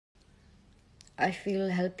I feel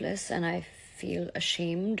helpless and I feel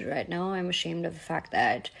ashamed right now. I'm ashamed of the fact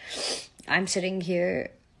that I'm sitting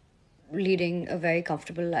here leading a very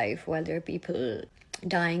comfortable life while there are people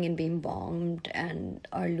dying and being bombed and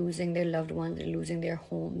are losing their loved ones, they're losing their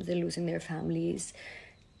homes, they're losing their families.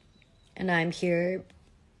 And I'm here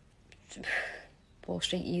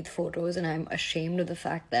posting Eid photos, and I'm ashamed of the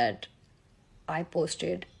fact that I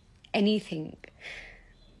posted anything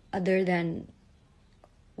other than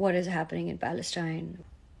what is happening in Palestine.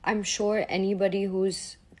 I'm sure anybody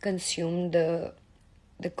who's consumed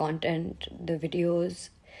the content, the videos,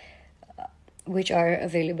 which are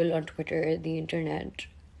available on Twitter, the internet,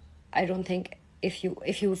 I don't think if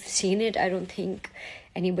you've seen it, I don't think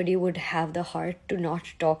anybody would have the heart to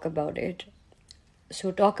not talk about it.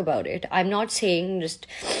 So talk about it. I'm not saying just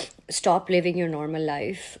stop living your normal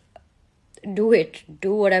life. Do it.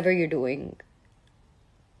 Do whatever you're doing.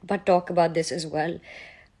 But talk about this as well.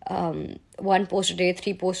 1 post a day,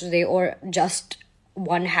 3 posts a day, or just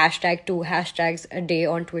 1 hashtag, 2 hashtags a day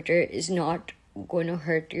on Twitter is not going to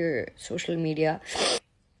hurt your social media.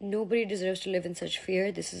 Nobody deserves to live in such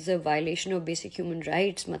fear. This is a violation of basic human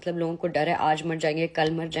rights. मतलब लोगों को डर है आज मर जाएंगे,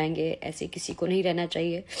 कल मर जाएंगे, ऐसे किसी को नहीं रहना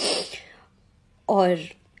चाहिए. और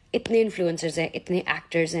इतने इन्फ्लुएंसर्स हैं, इतने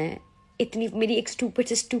एक्टर्स हैं, इतनी मेरी एक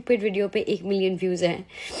स्टूपिड वीडियो पे 1 मिलियन व्यूज हैं.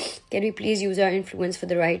 Can we please use our influence for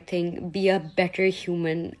the right thing, be a better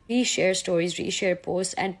human, reshare stories, reshare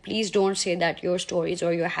post, and please don't say that your stories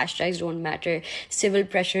और your hashtags don't matter. Civil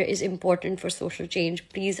pressure is important for social change.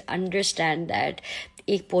 Please understand that.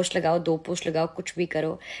 1 post लगाओ, 2 post लगाओ, कुछ भी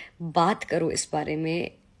करो, बात करो इस बारे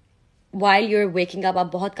में. While you're waking up, आप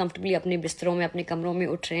बहुत comfortably अपने बिस्तरों में, अपने कमरों में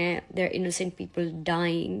उठ रहे हैं. There are innocent people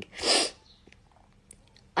dying.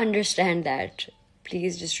 Understand that.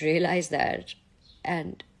 Please just realize that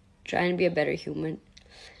and try and be a better human.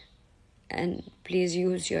 And please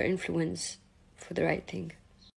use your influence for the right thing.